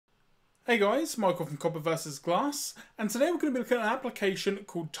Hey guys, Michael from Copper vs Glass, and today we're going to be looking at an application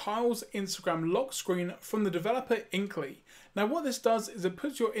called Tiles Instagram Lock Screen from the developer Inkly. Now what this does is it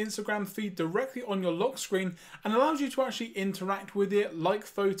puts your Instagram feed directly on your lock screen and allows you to actually interact with it, like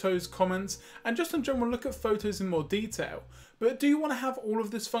photos, comments, and just in general look at photos in more detail. But do you want to have all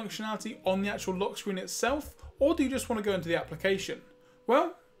of this functionality on the actual lock screen itself, or do you just want to go into the application?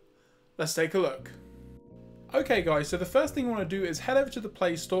 Well, let's take a look. Okay guys, so the first thing you want to do is head over to the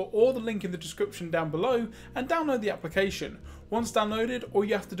Play Store or the link in the description down below and download the application. Once downloaded, all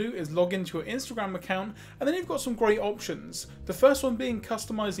you have to do is log into your Instagram account and then you've got some great options. The first one being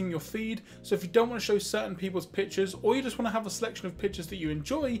customizing your feed, so if you don't want to show certain people's pictures or you just want to have a selection of pictures that you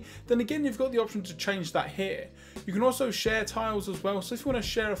enjoy, then again you've got the option to change that here. You can also share tiles as well, so if you want to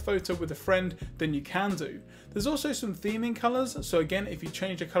share a photo with a friend, then you can do. There's also some theming colours, so again if you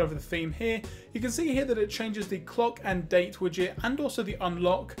change the colour of the theme here, you can see here that it changes the clock and date widget and also the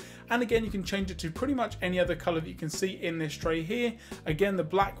unlock, and again you can change it to pretty much any other colour that you can see in this tray here. Again, the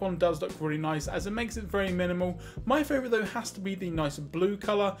black one does look really nice as it makes it very minimal. My favourite though has to be the nice blue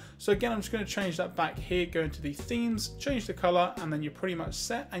colour, so again I'm just going to change that back here, go into the themes, change the colour, and then you're pretty much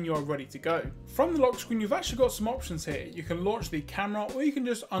set and you are ready to go. From the lock screen you've actually got some options here. You can launch the camera or you can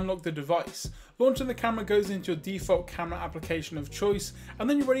just unlock the device. Launching the camera goes into your default camera application of choice, and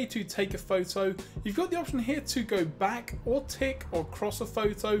then you're ready to take a photo. You've got the option here to go back or tick or cross a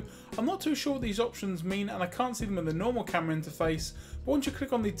photo. I'm not too sure what these options mean and I can't see them in the normal camera interface, but once you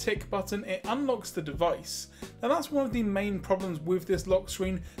click on the tick button it unlocks the device. Now that's one of the main problems with this lock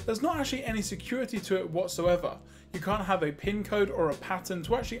screen. There's not actually any security to it whatsoever. You can't have a pin code or a pattern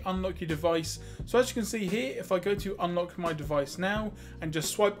to actually unlock your device. So as you can see here, if I go to unlock my device now and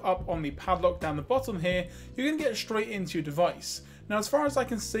just swipe up on the padlock down the bottom here, you're going to get straight into your device. Now as far as I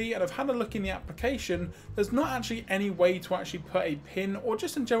can see, and I've had a look in the application, there's not actually any way to actually put a pin or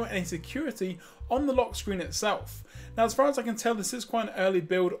just in general any security on the lock screen itself. Now as far as I can tell, this is quite an early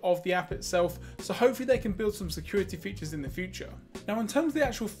build of the app itself, so hopefully they can build some security features in the future. Now in terms of the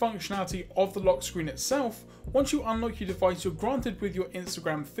actual functionality of the lock screen itself, once you unlock your device you're granted with your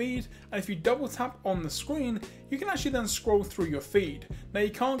Instagram feed, and if you double tap on the screen you can actually then scroll through your feed. Now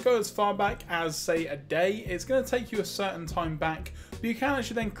you can't go as far back as say a day, it's going to take you a certain time back, but you can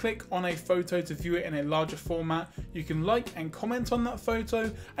actually then click on a photo to view it in a larger format. You can like and comment on that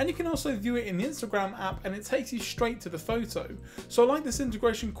photo, and you can also view it in the Instagram app and it takes you straight to the photo. So I like this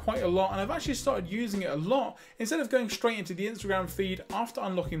integration quite a lot and I've actually started using it a lot instead of going straight into the Instagram feed after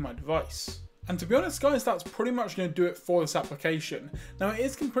unlocking my device. And to be honest guys, that's pretty much going to do it for this application. Now it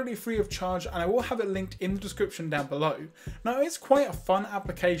is completely free of charge and I will have it linked in the description down below. Now it's quite a fun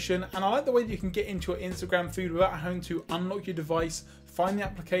application and I like the way that you can get into your Instagram feed without having to unlock your device, find the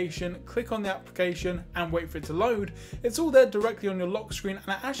application, click on the application and wait for it to load. It's all there directly on your lock screen and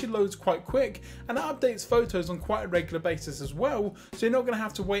it actually loads quite quick, and it updates photos on quite a regular basis as well, so you're not going to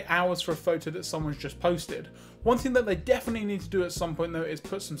have to wait hours for a photo that someone's just posted. One thing that they definitely need to do at some point though is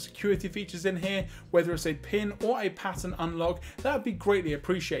put some security features in here, whether it's a pin or a pattern unlock. That would be greatly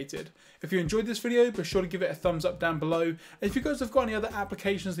appreciated. If you enjoyed this video, be sure to give it a thumbs up down below, and if you guys have got any other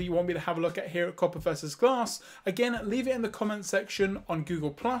applications that you want me to have a look at here at Copper vs Glass, again leave it in the comment section on Google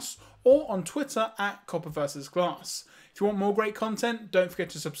Plus or on Twitter at Copper vs Glass. If you want more great content, don't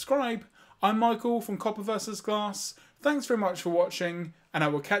forget to subscribe. I'm Michael from Copper vs Glass. Thanks very much for watching, and I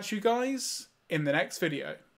will catch you guys in the next video.